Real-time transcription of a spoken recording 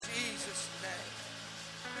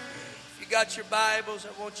got your Bibles,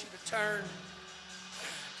 I want you to turn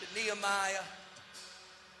to Nehemiah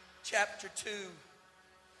chapter 2.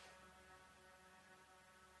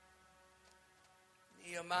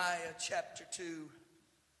 Nehemiah chapter 2,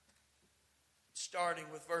 starting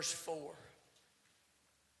with verse 4.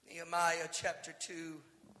 Nehemiah chapter 2,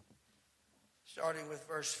 starting with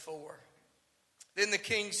verse 4. Then the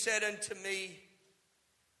king said unto me,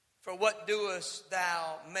 For what doest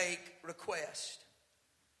thou make request?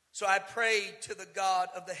 So I prayed to the God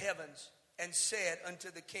of the heavens and said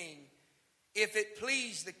unto the king, If it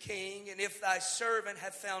please the king, and if thy servant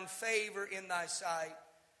have found favor in thy sight,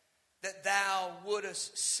 that thou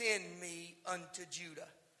wouldest send me unto Judah,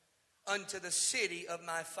 unto the city of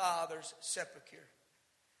my father's sepulchre,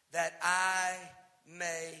 that I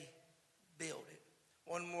may build it.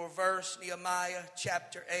 One more verse, Nehemiah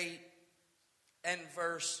chapter 8 and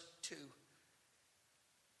verse 2.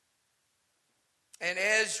 And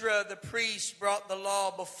Ezra the priest brought the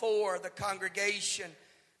law before the congregation,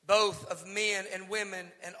 both of men and women,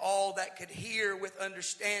 and all that could hear with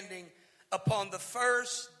understanding, upon the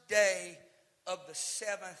first day of the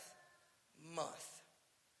 7th month.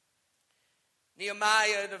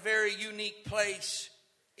 Nehemiah in a very unique place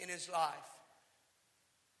in his life.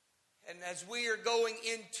 And as we are going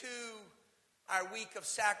into our week of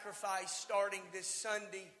sacrifice, starting this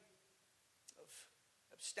Sunday, of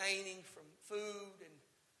abstaining from food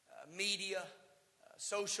and media,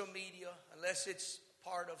 social media, unless it's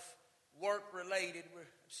part of work related, we're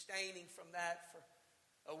abstaining from that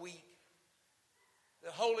for a week.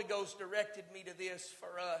 The Holy Ghost directed me to this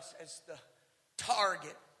for us as the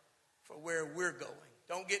target for where we're going.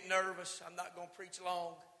 Don't get nervous. I'm not going to preach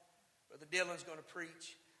long. Brother Dylan's going to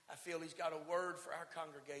preach. I feel he's got a word for our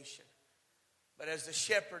congregation. But as the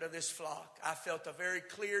shepherd of this flock, I felt a very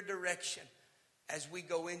clear direction as we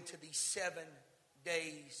go into these 7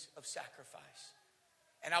 days of sacrifice.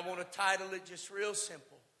 And I want to title it just real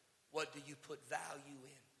simple. What do you put value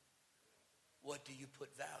in? What do you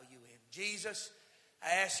put value in? Jesus, I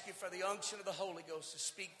ask you for the unction of the Holy Ghost to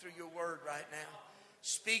speak through your word right now.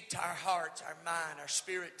 Speak to our hearts, our mind, our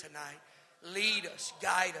spirit tonight. Lead us,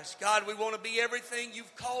 guide us. God, we want to be everything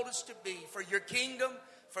you've called us to be for your kingdom,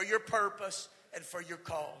 for your purpose, and for your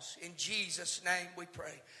cause. In Jesus' name we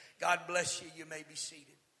pray. God bless you. You may be seated.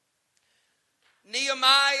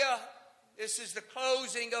 Nehemiah, this is the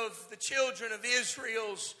closing of the children of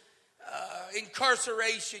Israel's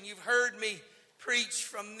incarceration. You've heard me preach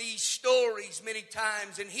from these stories many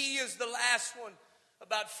times, and he is the last one,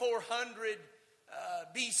 about 400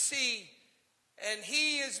 BC, and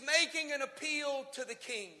he is making an appeal to the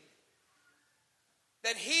king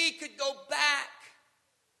that he could go back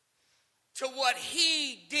to what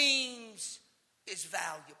he deems is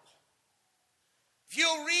valuable. If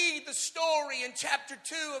you'll read the story in chapter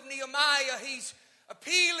 2 of Nehemiah, he's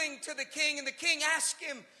appealing to the king, and the king asks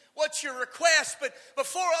him, what's your request? But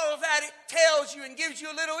before all of that, it tells you and gives you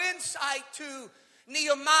a little insight to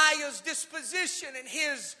Nehemiah's disposition and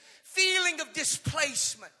his feeling of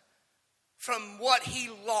displacement from what he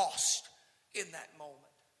lost in that moment.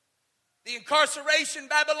 The incarceration,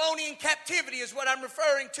 Babylonian captivity is what I'm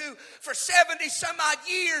referring to. For 70 some odd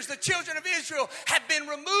years, the children of Israel had been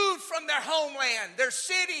removed from their homeland, their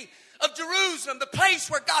city of Jerusalem, the place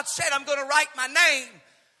where God said, I'm going to write my name.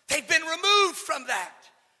 They've been removed from that.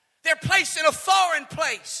 They're placed in a foreign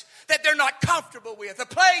place that they're not comfortable with, a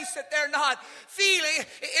place that they're not feeling.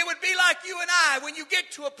 It would be like you and I when you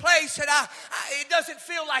get to a place that it doesn't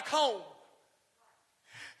feel like home.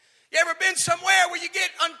 You ever been somewhere where you get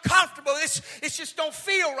uncomfortable? It just don't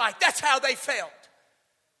feel right. That's how they felt.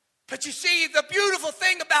 But you see, the beautiful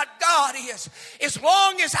thing about God is, as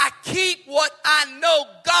long as I keep what I know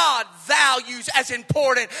God values as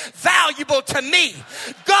important, valuable to me,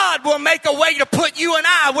 God will make a way to put you and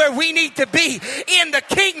I where we need to be in the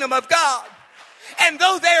kingdom of God. And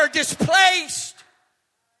though they are displaced,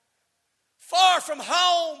 far from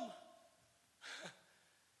home,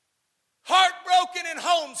 heartbroken and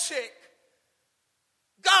homesick,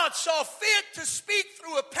 God saw fit to speak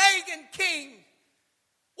through a pagan king.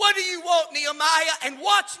 What do you want, Nehemiah? And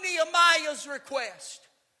watch Nehemiah's request.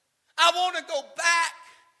 I want to go back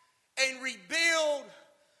and rebuild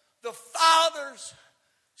the father's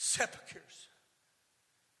sepulchres.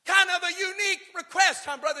 Kind of a unique request,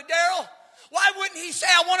 huh, Brother Darrell? Why wouldn't he say,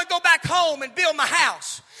 I want to go back home and build my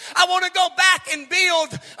house? I want to go back and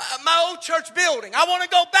build my old church building. I want to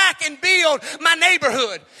go back and build my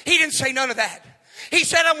neighborhood. He didn't say none of that. He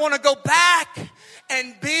said, I want to go back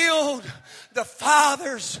and build the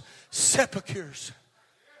father's sepulchres.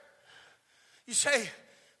 You say,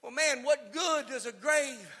 well, man, what good does a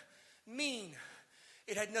grave mean?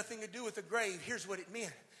 It had nothing to do with the grave. Here's what it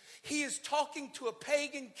meant. He is talking to a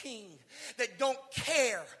pagan king that don't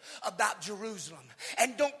care about Jerusalem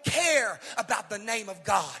and don't care about the name of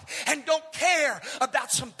God and don't care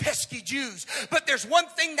about some pesky Jews. But there's one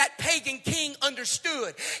thing that pagan king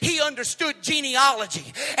understood. He understood genealogy,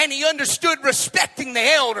 and he understood respecting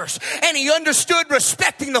the elders, and he understood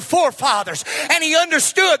respecting the forefathers, and he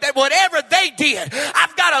understood that whatever they did,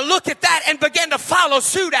 I've got to look at that and begin to follow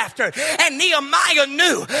suit after it. And Nehemiah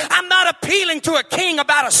knew, I'm not appealing to a king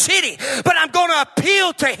about a city, but I'm going to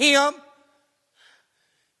appeal to him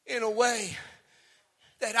in a way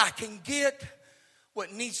that I can get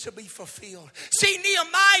what needs to be fulfilled. See,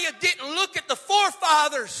 Nehemiah didn't look at the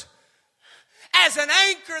forefathers as an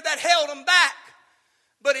anchor that held them back,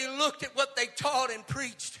 but he looked at what they taught and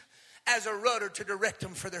preached as a rudder to direct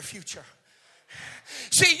them for their future.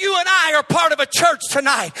 See, you and I are part of a church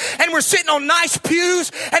tonight, and we're sitting on nice pews,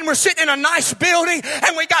 and we're sitting in a nice building,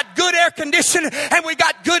 and we got good air conditioning, and we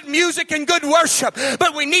got good music and good worship.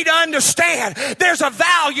 But we need to understand there's a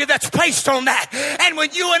value that's placed on that. And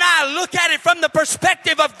when you and I look at it from the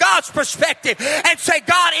perspective of God's perspective and say,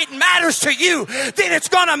 God, it matters to you, then it's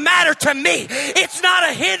going to matter to me. It's not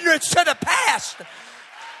a hindrance to the past.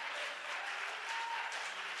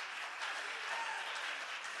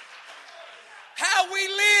 How we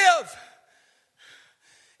live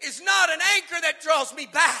is not an anchor that draws me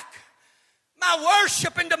back. My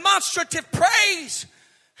worship and demonstrative praise,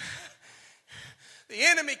 the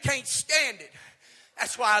enemy can't stand it.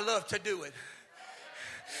 That's why I love to do it.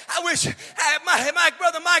 I wish, my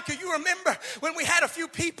brother Michael, you remember when we had a few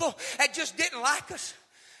people that just didn't like us?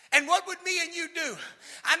 And what would me and you do?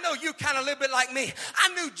 I know you kind of a little bit like me.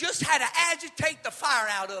 I knew just how to agitate the fire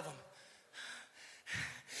out of them.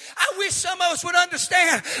 I wish some of us would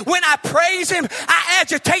understand, when I praise him, I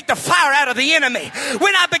agitate the fire out of the enemy.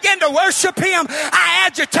 When I begin to worship him, I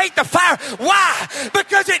agitate the fire. Why?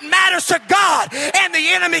 Because it matters to God, and the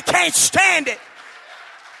enemy can't stand it.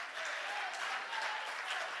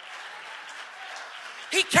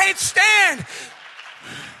 He can't stand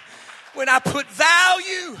when I put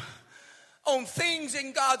value on things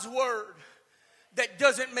in God's word that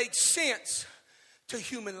doesn't make sense to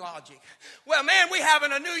human logic. Well, man, we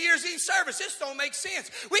having a New Year's Eve service. This don't make sense.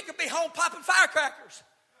 We could be home popping firecrackers.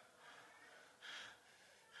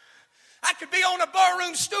 I could be on a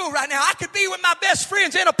barroom stool right now. I could be with my best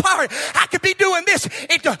friends in a party. I could be doing this.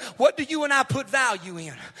 What do you and I put value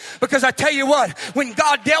in? Because I tell you what, when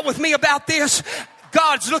God dealt with me about this,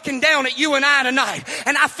 God's looking down at you and I tonight,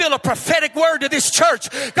 and I feel a prophetic word to this church.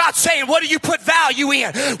 God's saying, what do you put value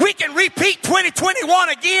in? We can repeat 2021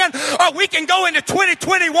 again, or we can go into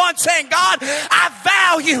 2021 saying, God,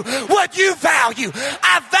 I value what you value.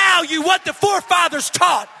 I value what the forefathers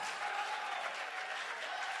taught.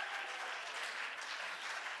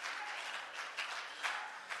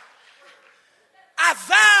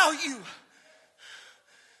 I value.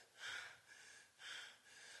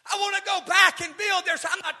 I want to go back and build there.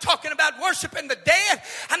 I'm not talking about worshiping the dead.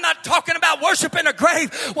 I'm not talking about worshiping a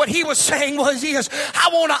grave. What he was saying was, I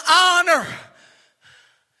want to honor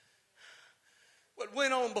what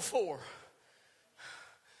went on before.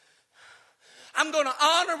 I'm going to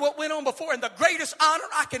honor what went on before. And the greatest honor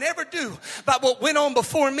I can ever do by what went on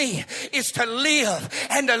before me is to live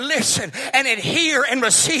and to listen and adhere and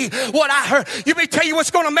receive what I heard. You may tell you what's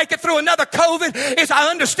going to make it through another COVID is I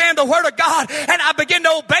understand the word of God, and I begin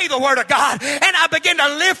to obey the word of God, and I begin to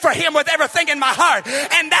live for him with everything in my heart.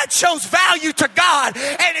 And that shows value to God,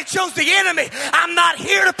 and it shows the enemy, I'm not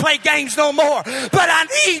here to play games no more, but I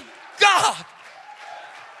need God.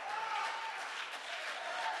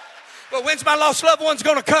 Well, when's my lost loved ones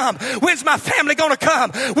going to come? When's my family going to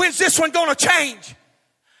come? When's this one going to change?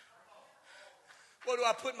 What do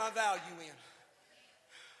I put my value in?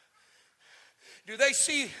 Do they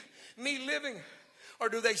see me living, or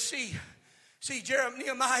do they see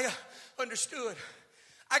Nehemiah understood?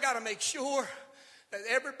 I got to make sure that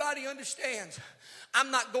everybody understands. I'm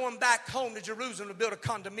not going back home to Jerusalem to build a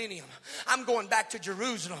condominium. I'm going back to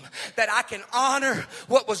Jerusalem that I can honor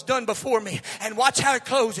what was done before me. And watch how it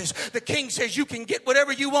closes. The king says you can get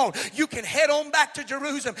whatever you want. You can head on back to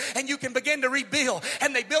Jerusalem and you can begin to rebuild.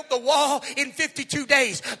 And they built the wall in 52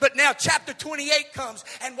 days. But now chapter 28 comes,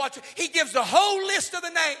 and watch it. He gives the whole list of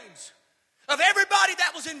the names of everybody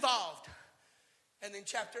that was involved. And then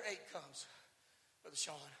chapter 8 comes, Brother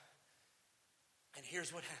Sean. And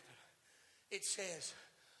here's what happened. It says,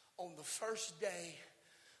 on the first day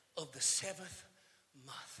of the 7th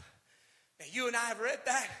month. Now, you and I have read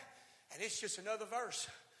that, and it's just another verse.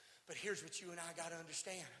 But here's what you and I got to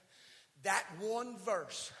understand. That one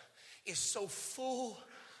verse is so full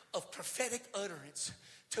of prophetic utterance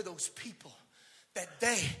to those people that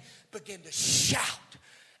they begin to shout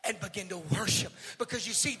and begin to worship. Because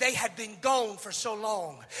you see, they had been gone for so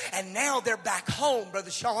long, and now they're back home, Brother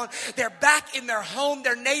Sean. They're back in their home,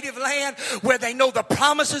 their native land, where they know the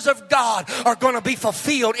promises of God are going to be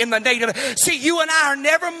fulfilled in the native. See, you and I are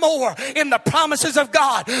never more in the promises of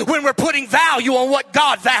God when we're putting value on what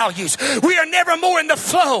God values. We are never more in the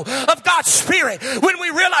flow of God's Spirit when we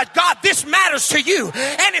realize, God, this matters to you,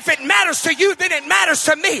 and if it matters to you, then it matters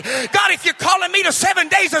to me. God, if you're calling me to 7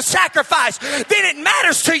 days of sacrifice, then it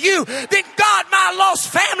matters to you. Then God, my lost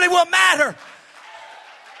family will matter.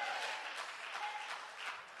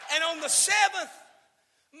 And on the 7th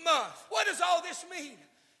month, what does all this mean?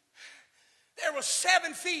 There were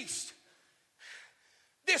 7 feasts.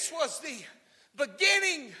 This was the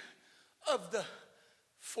beginning of the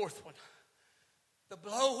 4th one. The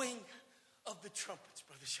blowing of the trumpets,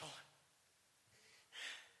 Brother Sean.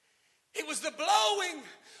 It was the blowing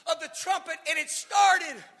of the trumpet, and it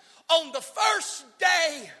started on the first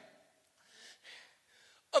day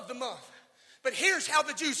of the month. But here's how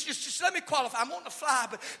the Jews, just let me qualify. I'm on the fly,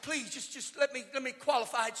 but please just let me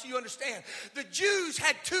qualify it so you understand. The Jews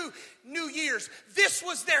had 2 New Years. This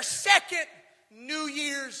was their second New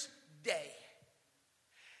Year's Day.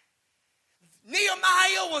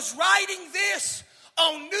 Nehemiah was writing this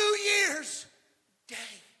on New Year's Day.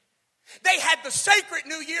 They had the sacred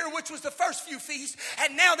New Year, which was the first few feasts,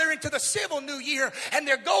 and now they're into the civil New Year, and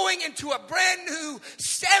they're going into a brand new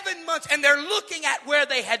 7 months, and they're looking at where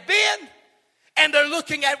they had been, and they're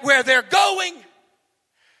looking at where they're going,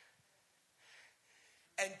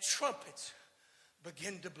 and trumpets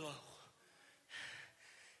begin to blow.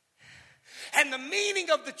 And the meaning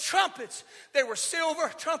of the trumpets, they were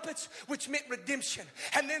silver trumpets, which meant redemption.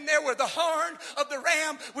 And then there were the horn of the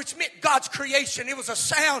ram, which meant God's creation. It was a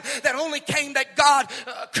sound that only came that God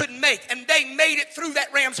could make. And they made it through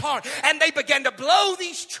that ram's horn. And they began to blow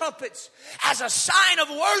these trumpets as a sign of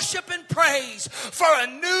worship and praise for a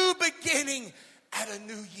new beginning at a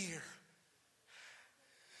new year.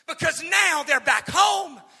 Because now they're back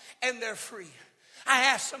home and they're free. I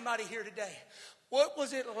asked somebody here today, what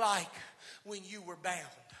was it like when you were bound?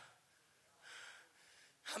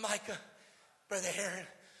 Micah, Brother Aaron,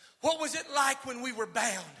 what was it like when we were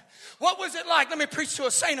bound? What was it like? Let me preach to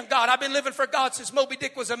a saint of God. I've been living for God since Moby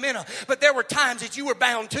Dick was a minnow. But there were times that you were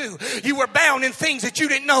bound too. You were bound in things that you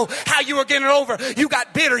didn't know how you were getting over. You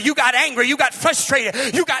got bitter. You got angry. You got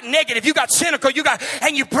frustrated. You got negative. You got cynical.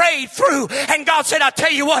 And you prayed through. And God said, I'll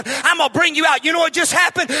tell you what, I'm going to bring you out. You know what just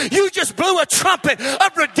happened? You just blew a trumpet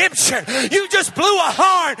of redemption. You just blew a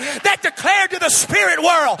horn that declared to the spirit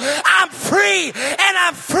world, I'm free, and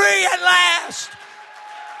I'm free at last.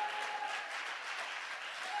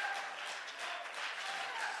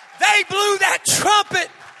 They blew that trumpet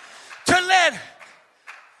to let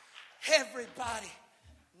everybody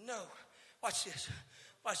know. Watch this.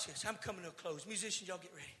 Watch this. I'm coming to a close. Musicians, y'all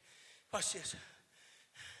get ready. Watch this.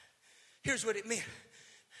 Here's what it meant.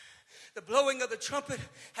 The blowing of the trumpet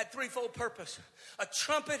had threefold purpose. A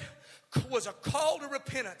trumpet was a call to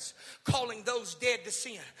repentance, calling those dead to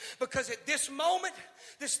sin. Because at this moment,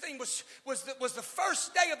 this thing was the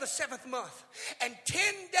first day of the 7th month. And 10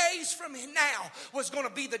 days from now was going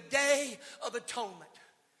to be the Day of Atonement.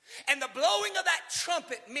 And the blowing of that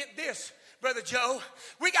trumpet meant this, Brother Joe.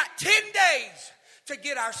 We got 10 days to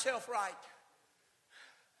get ourselves right.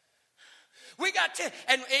 We got 10,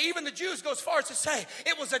 and even the Jews go as far as to say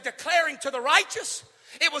it was a declaring to the righteous,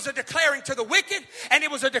 it was a declaring to the wicked, and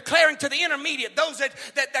it was a declaring to the intermediate, those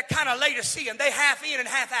that kind of lay to see, and they half in and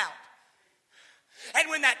half out. And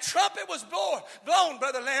when that trumpet was blown,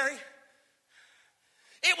 Brother Larry,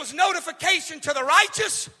 it was notification to the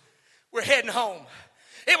righteous, we're heading home.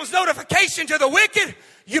 It was notification to the wicked,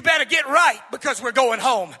 you better get right because we're going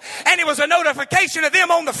home. And it was a notification to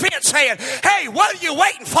them on the fence saying, hey, what are you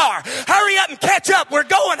waiting for? Hurry up and catch up. We're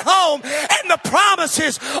going home and the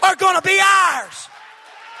promises are going to be ours.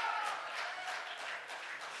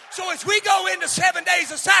 So as we go into 7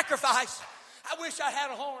 days of sacrifice, I wish I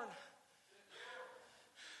had a horn.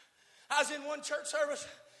 I was in one church service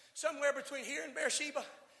somewhere between here and Beersheba,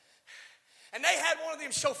 and they had one of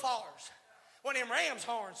them shofars. One of them ram's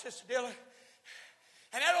horns, Sister Dillon.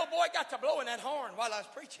 And that old boy got to blowing that horn while I was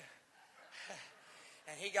preaching.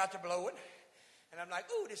 And he got to blowing. And I'm like,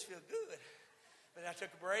 ooh, this feels good. But I took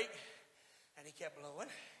a break, and he kept blowing.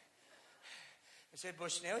 I said,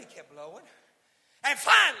 Bushnell, he kept blowing. And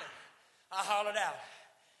finally, I hollered out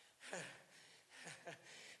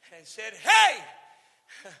and said, hey,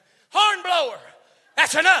 horn blower,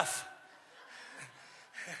 that's enough.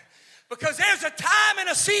 Because there's a time and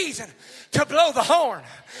a season to blow the horn.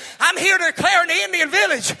 I'm here to declare in the Indian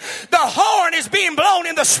village, the horn is being blown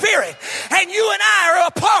in the spirit. And you and I are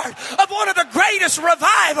a part of one of the greatest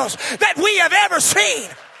revivals that we have ever seen.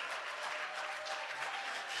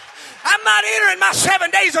 I'm not entering my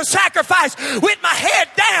 7 days of sacrifice with my head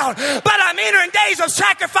down, but I'm entering days of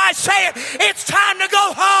sacrifice saying, it's time to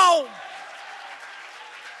go home.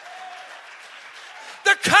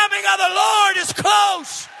 The coming of the Lord is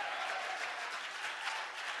close.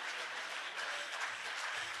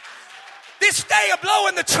 This day of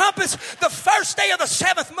blowing the trumpets, the first day of the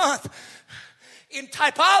 7th month. In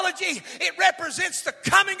typology, it represents the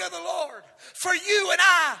coming of the Lord for you and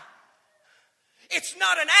I. It's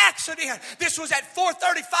not an accident. This was at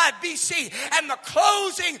 435 BC and the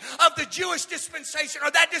closing of the Jewish dispensation, or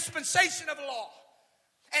that dispensation of law.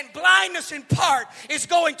 And blindness in part is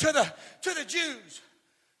going to the Jews.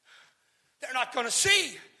 They're not going to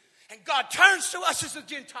see. And God turns to us as the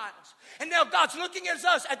Gentiles. And now God's looking at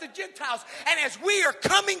us, at the Gentiles. And as we are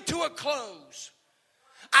coming to a close,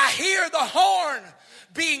 I hear the horn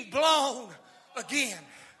being blown again.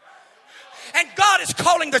 And God is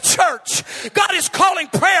calling the church. God is calling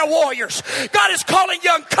prayer warriors. God is calling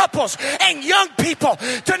young couples and young people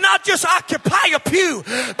to not just occupy a pew,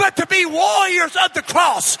 but to be warriors of the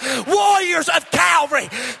cross, warriors of Calvary.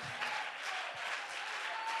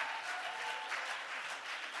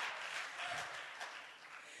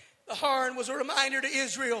 The horn was a reminder to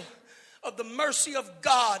Israel of the mercy of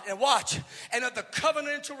God, and watch, and of the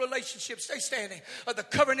covenantal relationship, stay standing, of the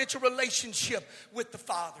covenantal relationship with the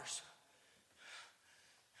fathers.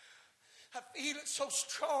 I feel it so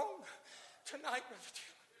strong tonight, Brother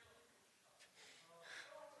Jim.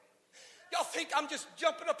 Y'all think I'm just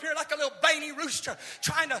jumping up here like a little Bainey rooster,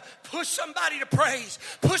 trying to push somebody to praise,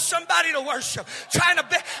 push somebody to worship, trying to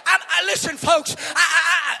listen, folks,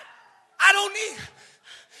 I don't need...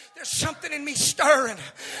 There's something in me stirring.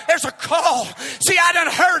 There's a call. See, I done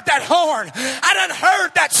heard that horn. I done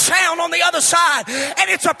heard that sound on the other side. And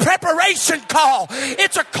it's a preparation call.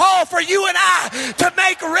 It's a call for you and I to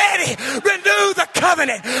make ready. Renew the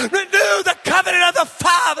covenant. Renew the covenant of the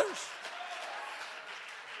fathers.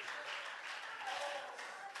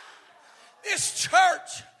 This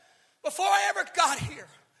church, before I ever got here,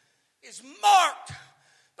 is marked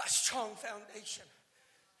by strong foundation.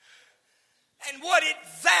 And what it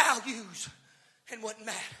values and what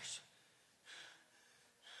matters.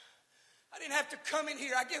 I didn't have to come in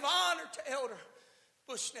here. I give honor to Elder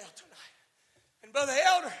Bushnell tonight. And Brother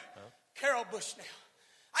Elder Carol Bushnell.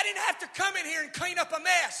 I didn't have to come in here and clean up a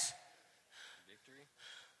mess. Victory.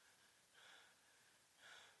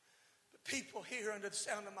 But people here under the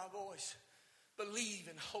sound of my voice believe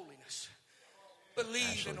in holiness.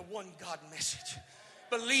 Believe in a one God message.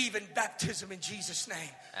 Believe in baptism in Jesus' name.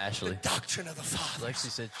 Ashley. The doctrine of the Father. Lexi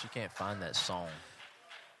said she can't find that song.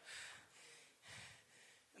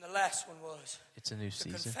 And the last one was, it's a new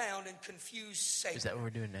season. Confound and confuse Satan. Is that what we're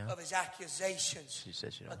doing now? Of his accusations she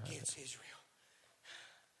said she don't against Israel.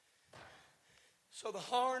 So the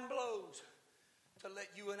horn blows to let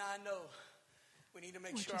you and I know we need to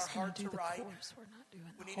make sure our hearts are right.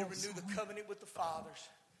 We need to renew the covenant with the fathers.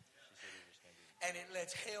 And it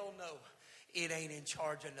lets hell know it ain't in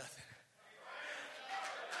charge of nothing.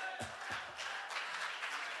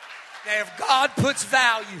 Now, if God puts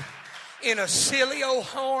value in a silly old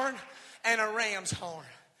horn and a ram's horn,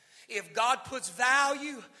 if God puts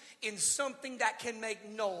value in something that can make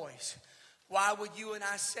noise, why would you and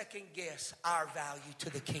I second guess our value to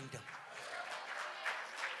the kingdom?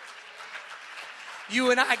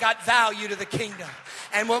 You and I got value to the kingdom.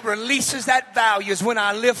 And what releases that value is when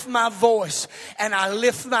I lift my voice and I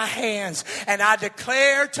lift my hands and I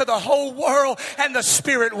declare to the whole world and the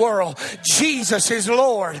spirit world, Jesus is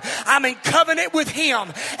Lord. I'm in covenant with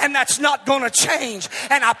him, and that's not going to change.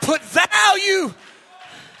 And I put value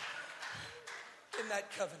in that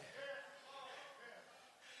covenant.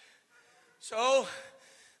 So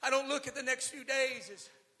I don't look at the next few days as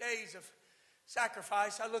days of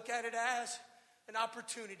sacrifice. I look at it as an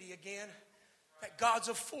opportunity again that God's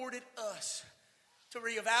afforded us to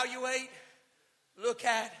reevaluate, look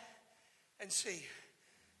at, and see.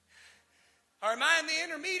 Or am I in the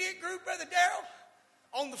intermediate group, Brother Darrell?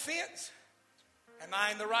 On the fence? Am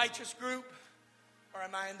I in the righteous group? Or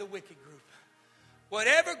am I in the wicked group?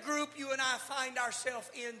 Whatever group you and I find ourselves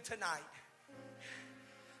in tonight,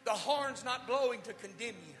 the horn's not blowing to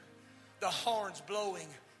condemn you. The horn's blowing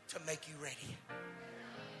to make you ready.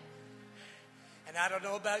 And I don't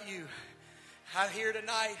know about you. I'm here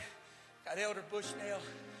tonight. Got Elder Bushnell.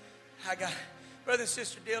 I got Brother and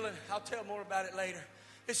Sister Dylan. I'll tell more about it later.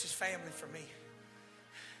 This is family for me.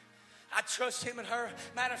 I trust him and her.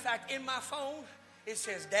 Matter of fact, in my phone, it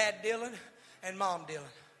says Dad Dylan and Mom Dylan.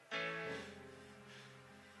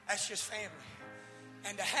 That's just family.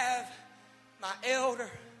 And to have my elder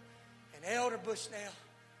and Elder Bushnell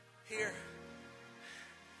here,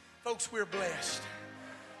 folks, we're blessed.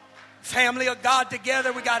 Family of God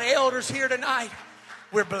together. We got elders here tonight.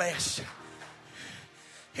 We're blessed.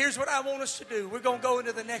 Here's what I want us to do. We're going to go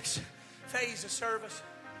into the next phase of service.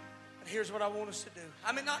 And here's what I want us to do.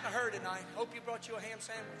 I mean, not in a hurry tonight. Hope you brought you a ham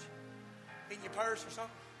sandwich in your purse or something.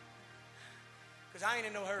 Because I ain't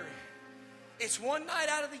in no hurry. It's one night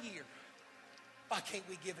out of the year. Why can't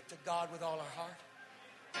we give it to God with all our heart?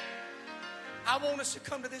 I want us to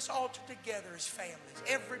come to this altar together as families.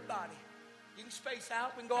 Everybody. You can space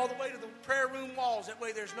out. We can go all the way to the prayer room walls. That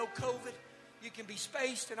way there's no COVID. You can be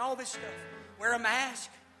spaced and all this stuff. Wear a mask.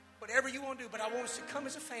 Whatever you want to do. But I want us to come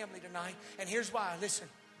as a family tonight. And here's why. Listen.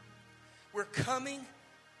 We're coming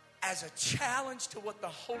as a challenge to what the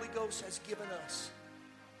Holy Ghost has given us.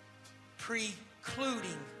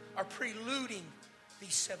 Preluding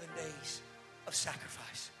these 7 days of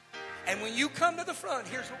sacrifice. And when you come to the front,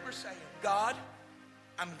 here's what we're saying. God,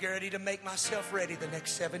 I'm ready to make myself ready the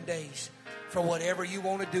next 7 days for whatever you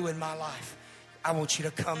want to do in my life. I want you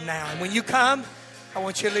to come now. And when you come, I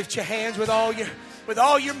want you to lift your hands with all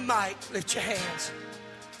your might. Lift your hands.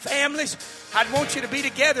 Families, I'd want you to be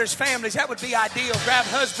together as families. That would be ideal. Grab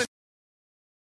husband.